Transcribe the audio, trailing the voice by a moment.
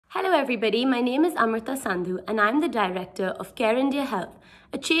Hello everybody, my name is Amritah Sandhu and I'm the director of CareIndia Health,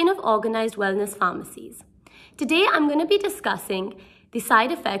 a chain of organized wellness pharmacies. Today I'm going to be discussing the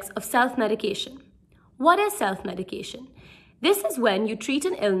side effects of self-medication. What is self-medication? This is when you treat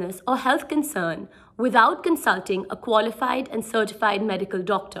an illness or health concern without consulting a qualified and certified medical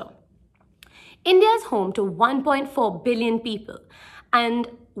doctor. India is home to 1.4 billion people and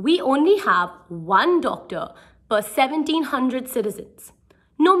we only have one doctor per 1,700 citizens.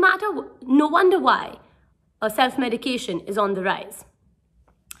 No wonder why self-medication is on the rise.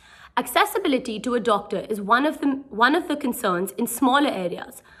 Accessibility to a doctor is one of the concerns in smaller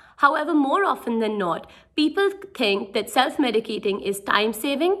areas. However, more often than not, people think that self-medicating is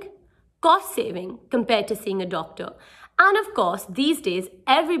time-saving, cost-saving compared to seeing a doctor. And of course, these days,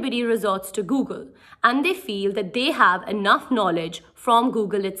 everybody resorts to Google and they feel that they have enough knowledge from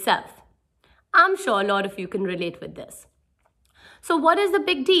Google itself. I'm sure a lot of you can relate with this. So what is the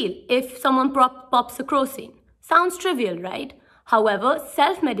big deal if someone pops a crocine? Sounds trivial, right? However,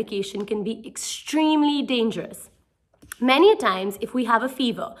 self-medication can be extremely dangerous. Many times, if we have a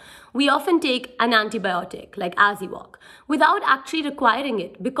fever, we often take an antibiotic like Aziwok without actually requiring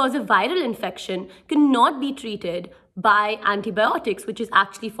it because a viral infection cannot be treated by antibiotics, which is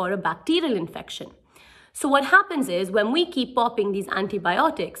actually for a bacterial infection. So what happens is when we keep popping these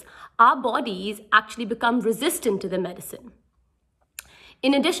antibiotics, our bodies actually become resistant to the medicine.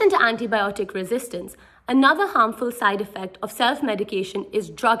 In addition to antibiotic resistance, another harmful side effect of self-medication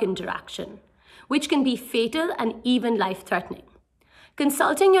is drug interaction, which can be fatal and even life-threatening.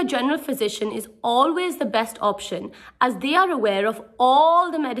 Consulting your general physician is always the best option as they are aware of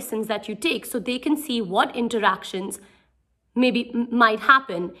all the medicines that you take so they can see what interactions might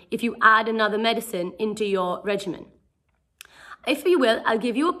happen if you add another medicine into your regimen. If you will, I'll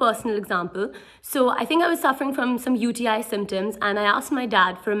give you a personal example. So I think I was suffering from some UTI symptoms and I asked my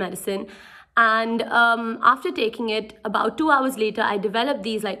dad for a medicine. And after taking it, about 2 hours later, I developed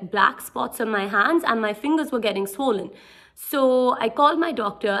these black spots on my hands and my fingers were getting swollen. So I called my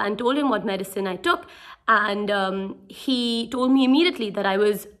doctor and told him what medicine I took. And he told me immediately that I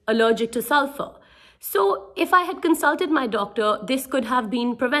was allergic to sulfur. So if I had consulted my doctor, this could have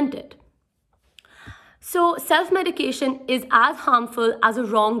been prevented. So self-medication is as harmful as a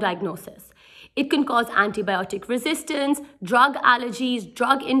wrong diagnosis. It can cause antibiotic resistance, drug allergies,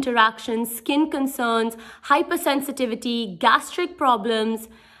 drug interactions, skin concerns, hypersensitivity, gastric problems,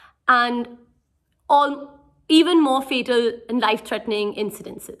 and even more fatal and life-threatening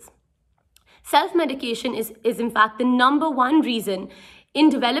incidences. Self-medication is in fact the #1 reason in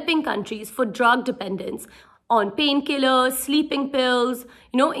developing countries for drug dependence on painkillers, sleeping pills,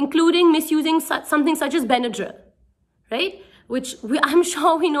 including misusing something such as Benadryl, right? Which I'm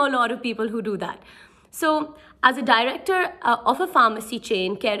sure we know a lot of people who do that. So as a director of a pharmacy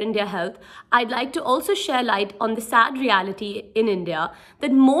chain, CareIndia Health, I'd like to also share light on the sad reality in India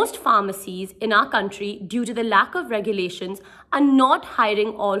that most pharmacies in our country, due to the lack of regulations, are not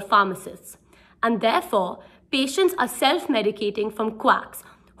hiring all pharmacists. And therefore, patients are self-medicating from quacks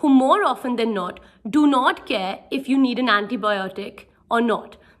who more often than not do not care if you need an antibiotic or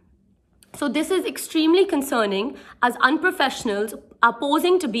not. So this is extremely concerning as unprofessionals are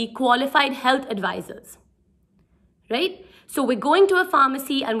posing to be qualified health advisors, right? So we're going to a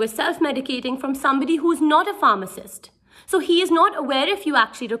pharmacy and we're self-medicating from somebody who's not a pharmacist. So he is not aware if you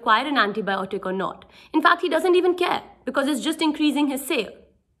actually require an antibiotic or not. In fact, he doesn't even care because it's just increasing his sale,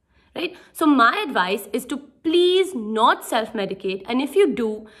 right? So my advice is to please not self-medicate, and if you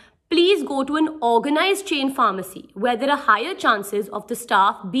do, please go to an organized chain pharmacy where there are higher chances of the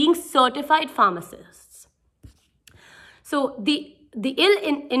staff being certified pharmacists. So the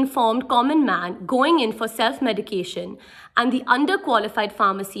ill-informed common man going in for self-medication and the underqualified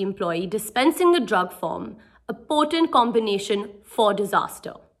pharmacy employee dispensing the drug form a potent combination for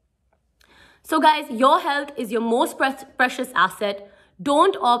disaster. So guys, your health is your most precious asset.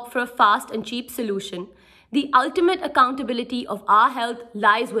 Don't opt for a fast and cheap solution. The ultimate accountability of our health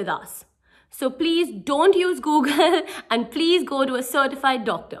lies with us. So please don't use Google and please go to a certified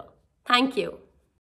doctor. Thank you.